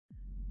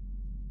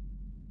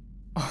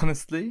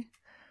Honestly,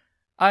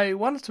 I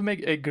wanted to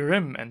make a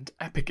grim and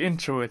epic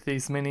intro with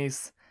these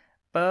minis,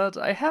 but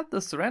I had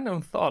this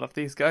random thought of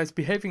these guys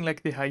behaving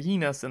like the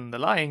hyenas in The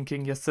Lion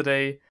King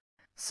yesterday,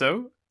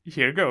 so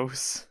here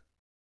goes.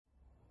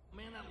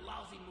 Man, that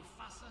lousy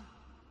Mufasa,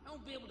 I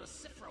won't be able to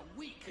sit for a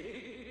week.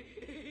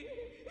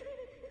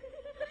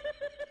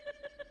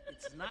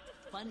 It's not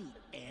funny,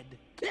 Ed.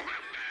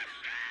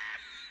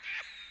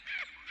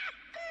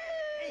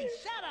 Hey,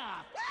 shut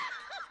up!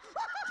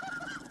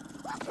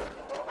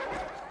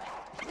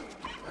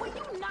 Will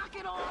you knock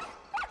it off?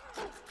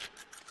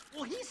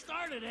 Well, he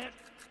started it.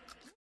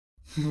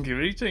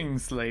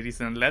 Greetings,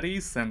 ladies and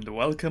laddies, and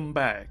welcome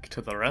back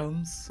to the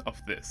realms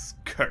of this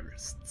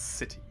cursed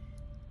city.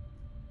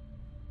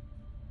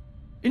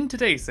 In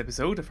today's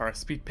episode of our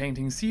speed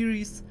painting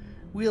series,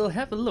 we'll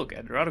have a look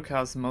at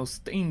Raduka's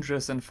most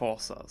dangerous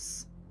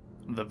enforcers,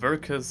 the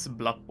Vyrkos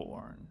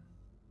Bloodborn.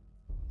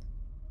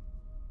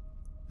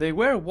 They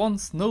were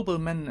once noble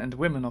men and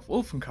women of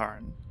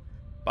Ulthuan,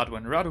 but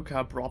when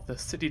Raduka brought the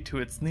city to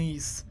its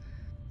knees,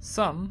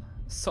 some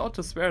sought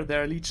to swear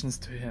their allegiance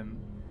to him,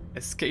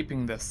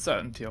 escaping the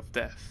certainty of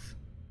death.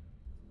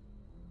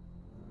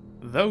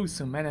 Those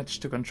who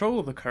managed to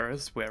control the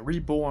curse were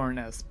reborn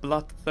as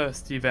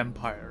bloodthirsty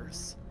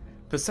vampires,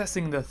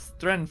 possessing the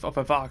strength of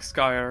a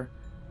Varkskyer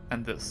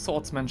and the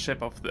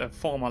swordsmanship of their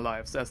former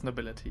lives as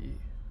nobility.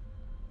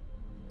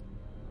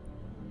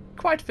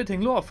 Quite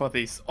fitting lore for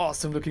these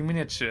awesome looking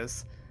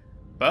miniatures,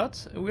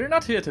 but we're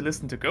not here to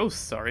listen to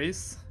ghost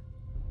stories.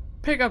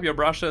 Pick up your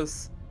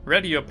brushes,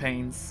 ready your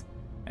paints,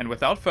 and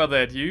without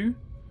further ado,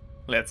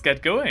 let's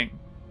get going!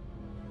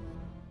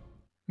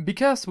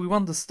 Because we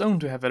want the stone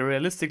to have a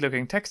realistic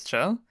looking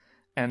texture,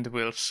 and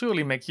we'll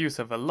surely make use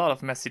of a lot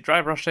of messy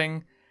dry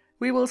brushing,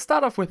 we will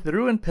start off with the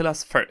ruined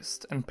pillars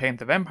first and paint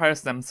the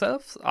vampires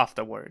themselves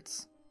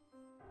afterwards.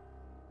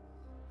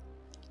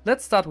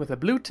 Let's start with a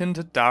blue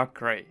tinted dark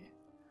grey.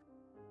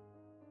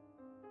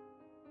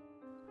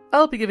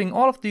 I'll be giving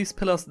all of these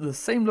pillars the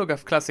same look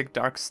of classic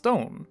dark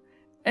stone,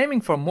 aiming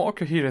for more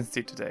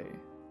coherency today.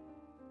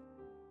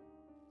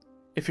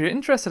 If you're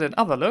interested in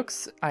other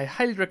looks, I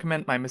highly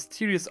recommend my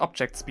Mysterious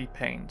Object Speed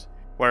Paint,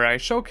 where I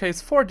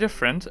showcase 4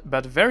 different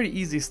but very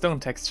easy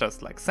stone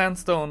textures like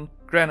sandstone,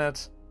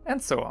 granite,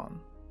 and so on.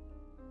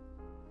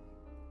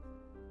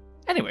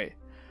 Anyway,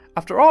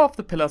 after all of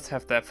the pillars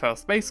have their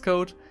first base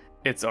coat,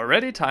 it's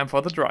already time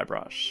for the dry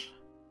brush.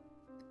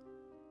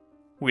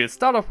 We'll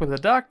start off with a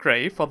dark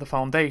grey for the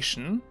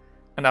foundation,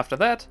 and after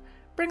that,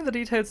 bring the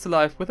details to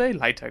life with a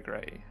lighter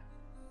grey.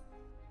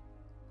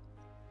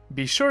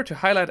 Be sure to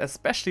highlight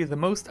especially the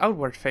most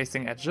outward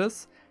facing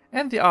edges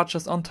and the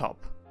arches on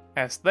top,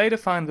 as they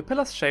define the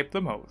pillar's shape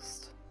the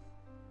most.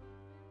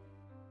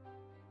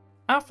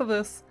 After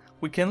this,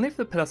 we can leave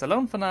the pillars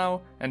alone for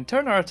now and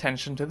turn our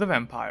attention to the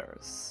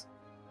vampires.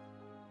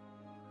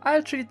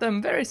 I'll treat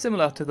them very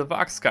similar to the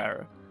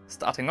Varkskyer,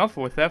 starting off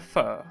with their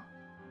fur.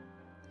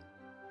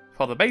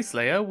 For the base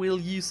layer, we'll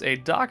use a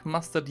dark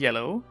mustard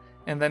yellow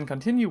and then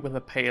continue with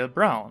a pale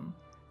brown,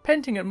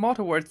 painting it more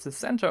towards the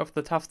center of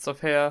the tufts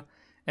of hair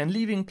and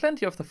leaving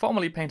plenty of the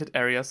formerly painted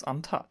areas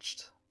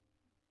untouched.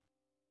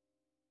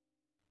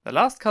 The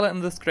last color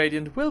in this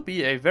gradient will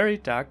be a very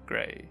dark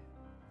grey.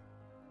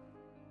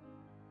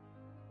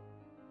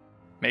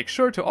 Make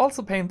sure to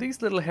also paint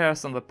these little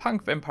hairs on the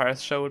punk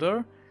vampire's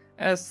shoulder,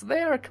 as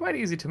they are quite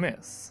easy to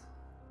miss.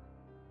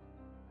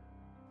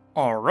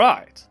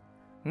 Alright!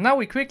 Now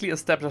we quickly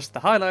establish the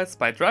highlights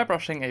by dry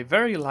brushing a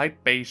very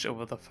light beige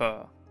over the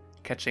fur,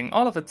 catching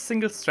all of its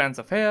single strands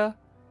of hair,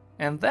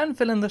 and then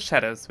fill in the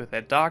shadows with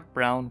a dark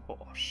brown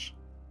wash.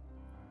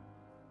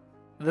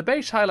 The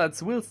beige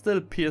highlights will still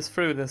pierce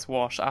through this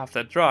wash after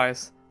it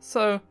dries,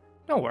 so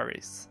no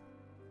worries.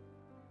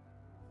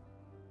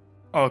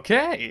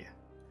 Okay!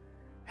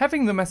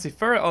 Having the messy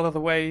fur out of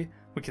the way,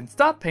 we can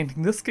start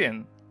painting the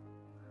skin.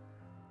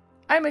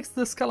 I mixed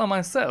this color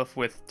myself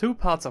with 2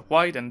 parts of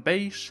white and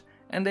beige,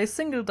 and a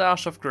single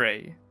dash of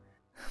grey.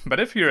 But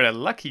if you're a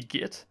lucky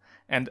git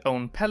and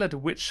own Palette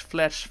Witch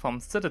Flesh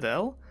from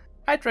Citadel,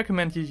 I'd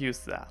recommend you use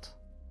that.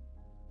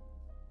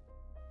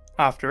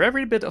 After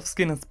every bit of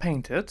skin is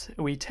painted,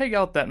 we take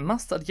out that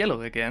mustard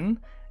yellow again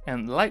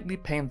and lightly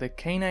paint the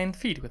canine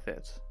feet with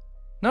it,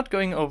 not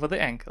going over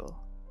the ankle.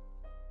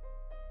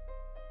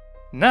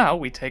 Now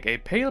we take a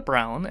pale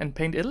brown and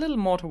paint a little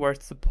more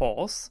towards the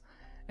paws,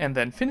 and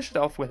then finish it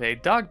off with a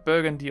dark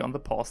burgundy on the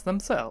paws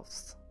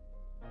themselves.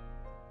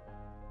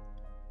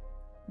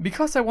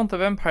 Because I want the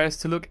vampires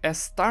to look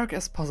as dark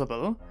as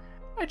possible,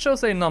 I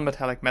chose a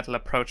non-metallic metal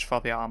approach for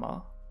the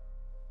armor.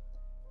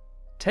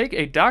 Take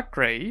a dark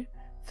grey,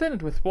 thin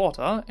it with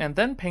water, and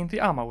then paint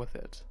the armor with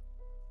it.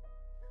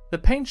 The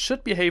paint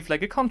should behave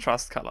like a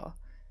contrast color,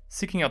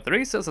 seeking out the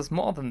recesses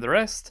more than the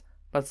rest,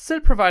 but still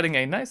providing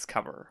a nice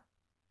cover.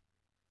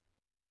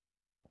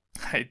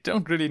 I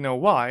don't really know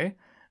why,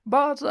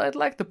 but I'd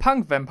like the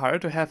punk vampire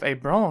to have a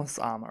bronze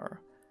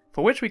armor,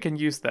 for which we can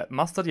use that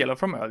mustard yellow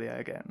from earlier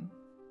again.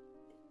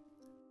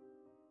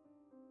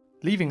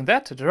 Leaving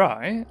that to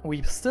dry,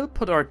 we still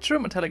put our true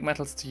metallic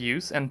metals to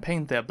use and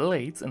paint their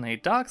blades in a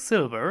dark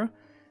silver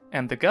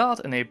and the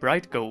guard in a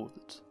bright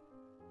gold.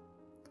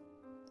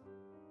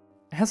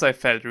 As I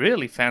felt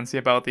really fancy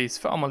about these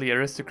formerly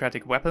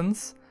aristocratic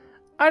weapons,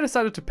 I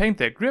decided to paint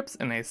their grips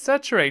in a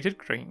saturated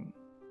green.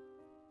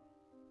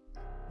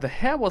 The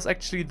hair was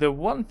actually the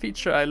one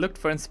feature I looked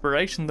for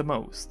inspiration the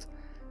most,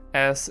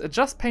 as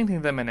just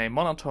painting them in a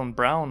monotone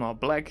brown or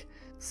black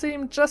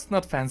seemed just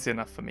not fancy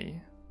enough for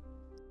me.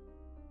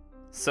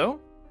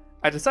 So,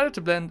 I decided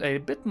to blend a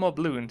bit more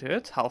blue into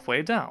it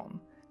halfway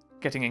down,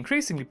 getting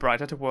increasingly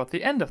brighter toward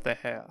the end of their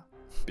hair,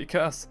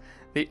 because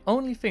the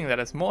only thing that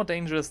is more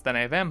dangerous than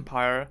a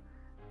vampire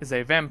is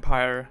a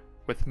vampire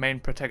with main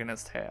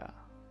protagonist hair.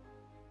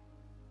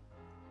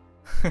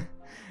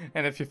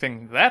 And if you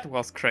think that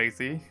was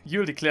crazy,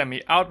 you'll declare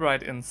me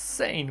outright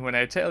insane when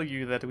I tell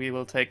you that we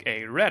will take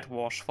a red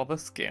wash for the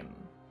skin.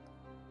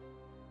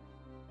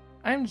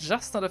 I'm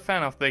just not a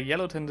fan of the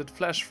yellow tinted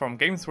flesh from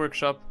Games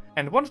Workshop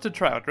and wanted to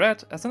try out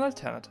red as an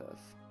alternative.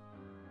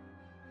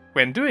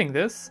 When doing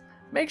this,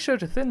 make sure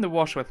to thin the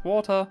wash with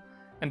water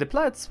and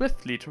apply it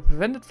swiftly to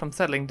prevent it from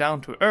settling down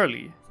too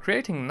early,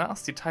 creating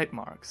nasty type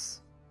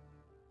marks.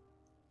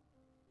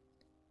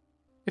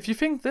 If you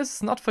think this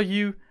is not for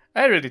you,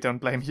 I really don't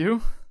blame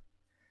you.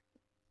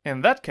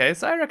 In that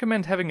case, I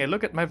recommend having a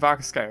look at my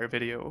Vyrkos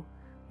video,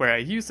 where I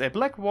use a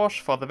black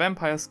wash for the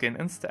vampire skin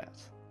instead.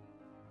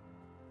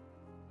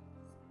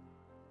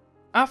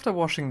 After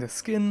washing the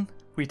skin,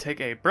 we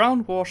take a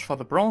brown wash for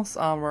the bronze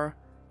armor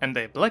and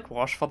a black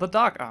wash for the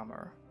dark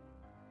armor.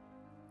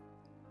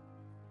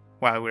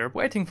 While we're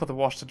waiting for the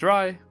wash to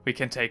dry, we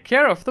can take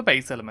care of the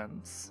base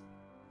elements.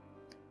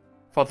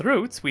 For the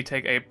roots we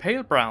take a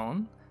pale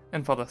brown,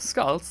 and for the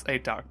skulls a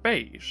dark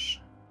beige.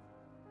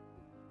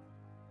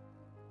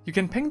 You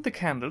can paint the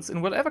candles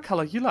in whatever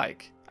color you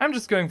like, I'm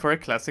just going for a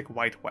classic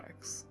white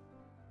wax.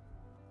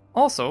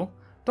 Also,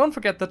 don't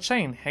forget the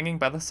chain hanging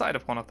by the side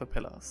of one of the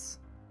pillars.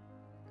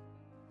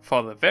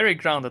 For the very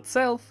ground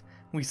itself,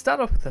 we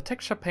start off with the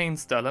texture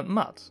paints dull and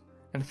mud,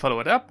 and follow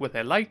it up with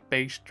a light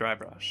beige dry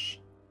brush.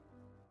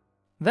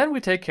 Then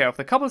we take care of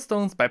the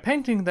cobblestones by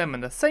painting them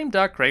in the same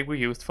dark grey we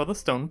used for the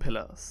stone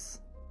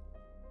pillars.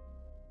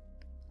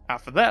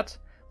 After that,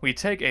 we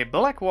take a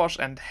black wash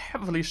and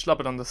heavily slop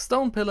it on the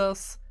stone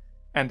pillars,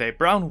 and a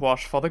brown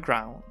wash for the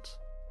ground.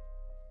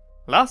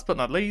 Last but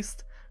not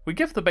least, we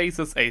give the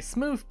bases a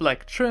smooth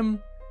black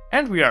trim,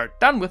 and we are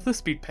done with the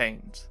speed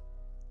paint.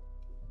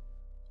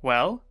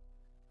 Well,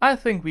 I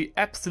think we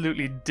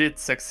absolutely did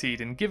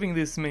succeed in giving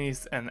these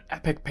minis an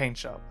epic paint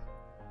job.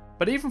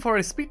 But even for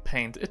a speed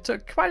paint, it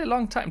took quite a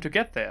long time to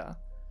get there,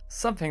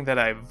 something that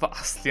I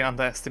vastly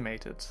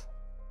underestimated.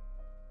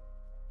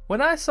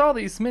 When I saw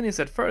these minis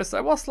at first,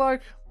 I was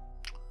like,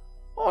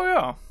 oh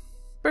yeah,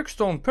 big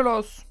stone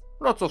pillars,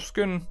 lots of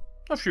skin,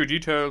 a few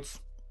details,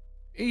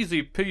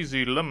 easy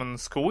peasy lemon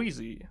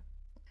squeezy.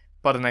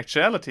 But in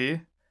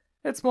actuality,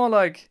 it's more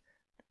like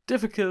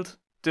difficult,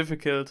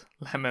 difficult,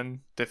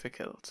 lemon,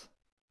 difficult.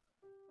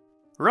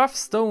 Rough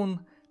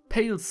stone,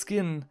 pale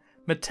skin,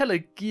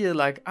 metallic gear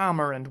like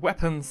armor and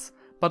weapons,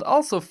 but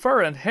also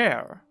fur and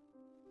hair.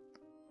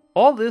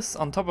 All this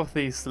on top of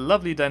these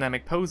lovely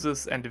dynamic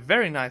poses and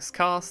very nice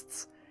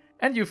casts,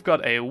 and you've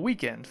got a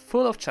weekend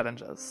full of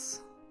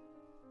challenges.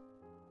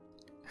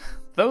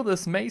 Though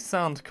this may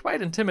sound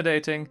quite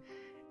intimidating,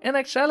 in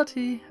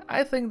actuality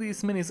I think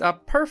these minis are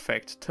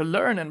perfect to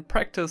learn and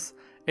practice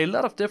a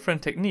lot of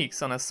different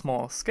techniques on a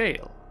small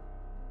scale.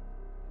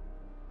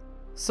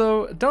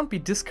 So don't be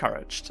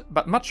discouraged,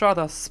 but much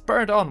rather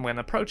spurred on when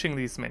approaching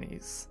these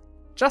minis.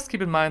 Just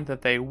keep in mind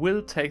that they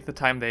will take the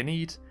time they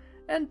need,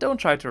 and don't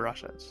try to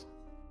rush it.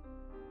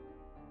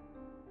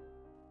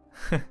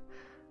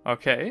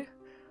 Okay,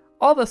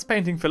 all this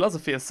painting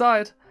philosophy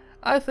aside,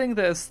 I think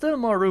there is still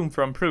more room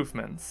for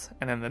improvements,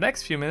 and in the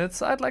next few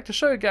minutes I'd like to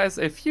show you guys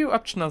a few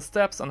optional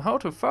steps on how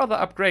to further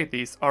upgrade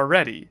these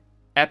already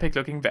epic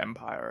looking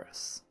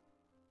vampires.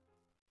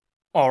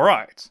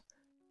 Alright,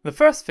 the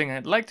first thing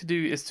I'd like to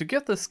do is to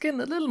give the skin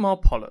a little more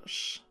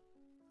polish.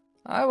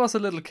 I was a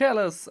little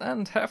careless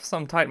and have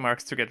some tite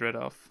marks to get rid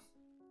of.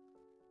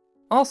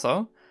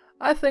 Also,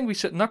 I think we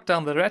should knock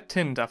down the red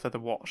tint after the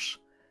wash,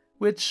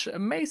 which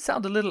may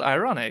sound a little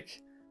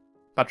ironic,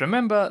 but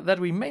remember that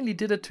we mainly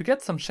did it to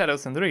get some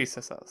shadows in the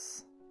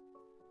recesses.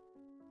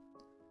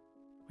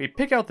 We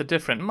pick out the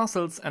different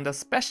muscles and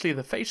especially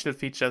the facial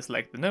features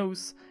like the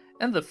nose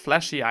and the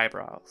flashy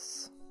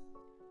eyebrows.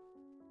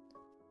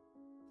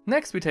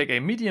 Next we take a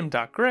medium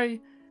dark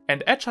grey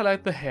and edge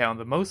highlight the hair on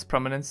the most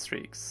prominent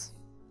streaks.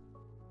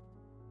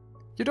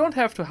 You don't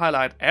have to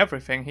highlight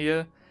everything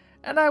here,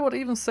 and I would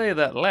even say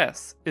that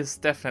less is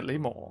definitely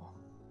more.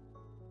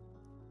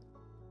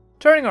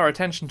 Turning our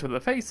attention to the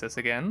faces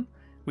again,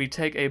 we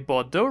take a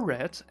Bordeaux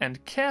red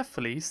and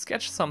carefully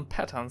sketch some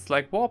patterns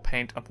like war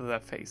paint onto their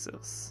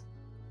faces.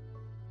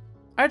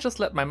 I just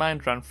let my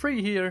mind run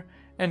free here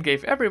and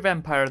gave every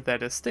vampire their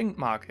distinct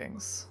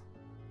markings.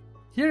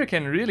 Here you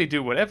can really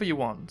do whatever you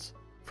want,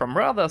 from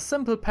rather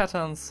simple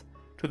patterns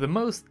to the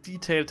most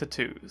detailed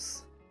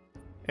tattoos.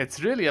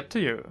 It's really up to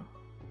you.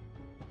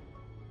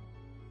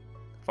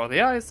 For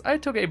the eyes, I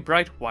took a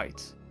bright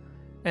white,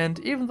 and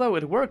even though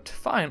it worked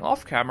fine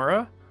off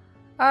camera,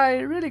 I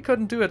really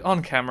couldn't do it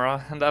on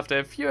camera, and after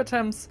a few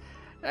attempts,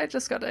 I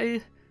just got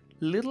a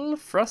little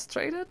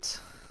frustrated.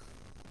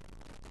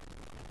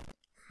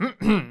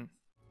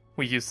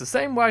 We used the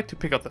same white to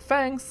pick out the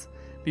fangs,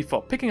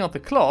 before picking out the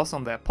claws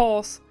on their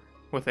paws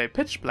with a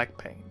pitch black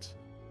paint.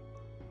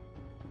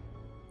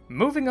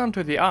 Moving on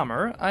to the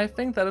armor, I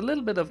think that a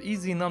little bit of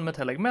easy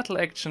non-metallic metal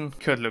action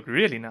could look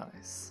really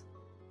nice.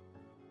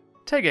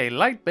 Take a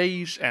light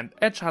beige and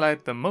edge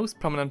highlight the most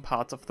prominent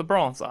parts of the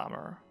bronze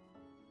armor.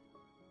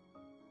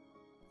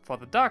 For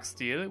the dark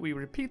steel, we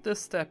repeat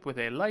this step with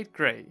a light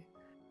grey,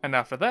 and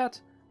after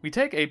that, we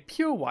take a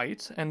pure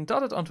white and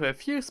dot it onto a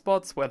few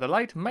spots where the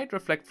light might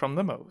reflect from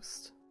the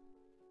most.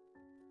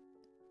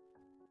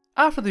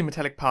 After the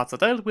metallic parts are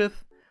dealt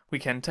with, we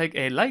can take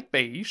a light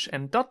beige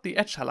and dot the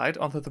edge highlight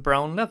onto the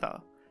brown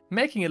leather,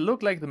 making it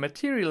look like the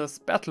material is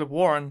battle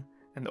worn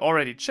and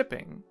already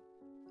chipping.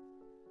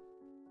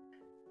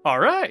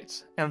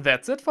 Alright, and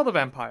that's it for the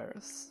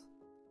vampires.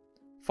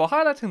 For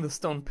highlighting the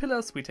stone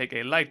pillars, we take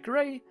a light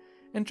grey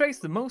and trace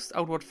the most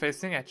outward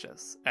facing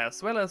edges,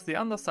 as well as the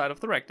underside of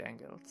the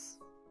rectangles.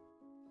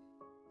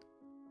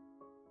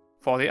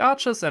 For the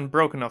arches and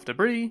broken off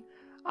debris,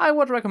 I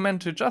would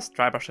recommend to just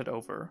dry brush it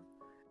over,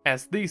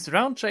 as these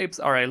round shapes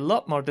are a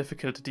lot more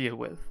difficult to deal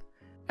with,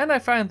 and I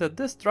find that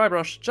this dry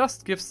brush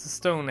just gives the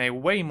stone a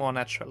way more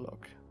natural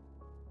look.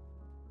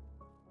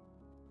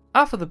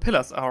 After the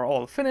pillars are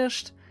all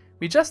finished,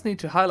 we just need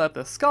to highlight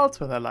the skulls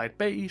with a light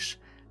beige,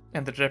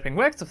 and the dripping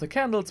wax of the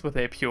candles with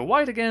a pure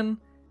white again,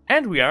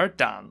 and we are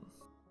done.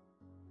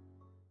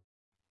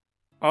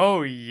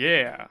 Oh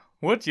yeah,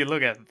 would you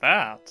look at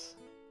that?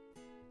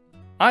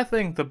 I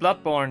think the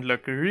Bloodborn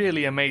look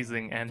really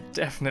amazing and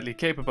definitely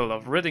capable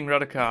of ridding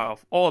Radukar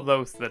of all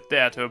those that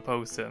dare to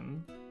oppose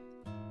him.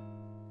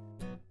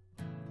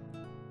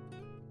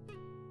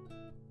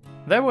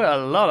 There were a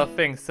lot of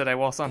things that I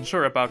was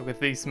unsure about with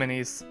these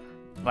minis,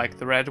 like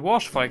the red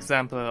wash for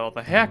example, or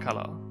the hair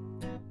color.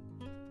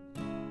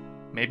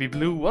 Maybe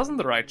blue wasn't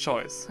the right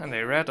choice, and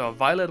a red or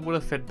violet would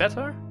have fit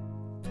better?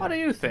 What do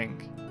you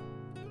think?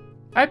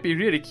 I'd be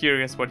really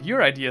curious what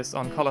your ideas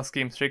on color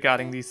schemes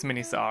regarding these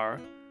minis are.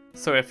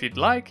 So if you'd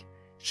like,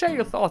 share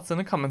your thoughts in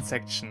the comment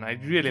section,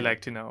 I'd really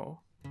like to know.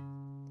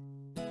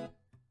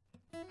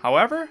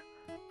 However,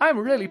 I'm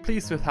really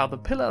pleased with how the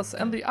pillars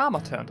and the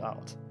armor turned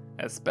out,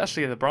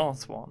 especially the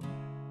bronze one.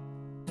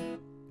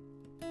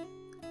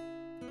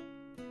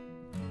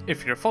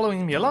 If you're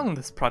following me along in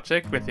this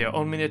project with your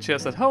own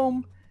miniatures at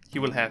home,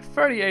 you will have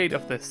 38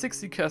 of the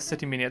 60 Cursed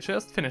City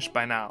miniatures finished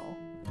by now.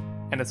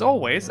 And as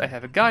always, I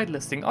have a guide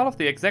listing all of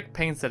the exact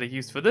paints that I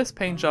used for this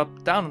paint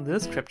job down in the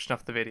description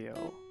of the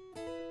video.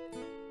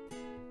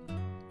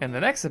 In the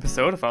next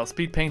episode of our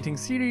speed painting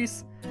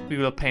series, we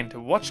will paint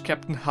Watch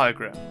Captain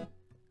Halgrim,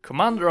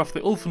 commander of the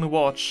Ulthuan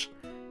Watch,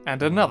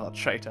 and another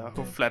traitor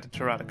who fled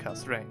into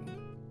Radukar's reign.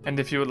 And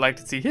if you would like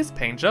to see his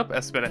paint job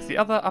as well as the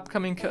other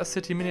upcoming Cursed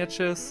City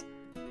miniatures,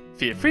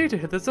 feel free to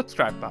hit the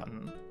subscribe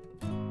button.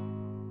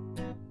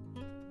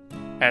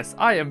 As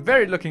I am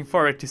very looking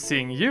forward to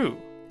seeing you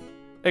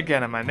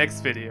again in my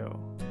next video.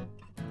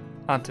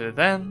 Until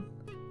then,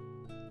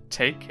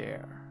 take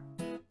care.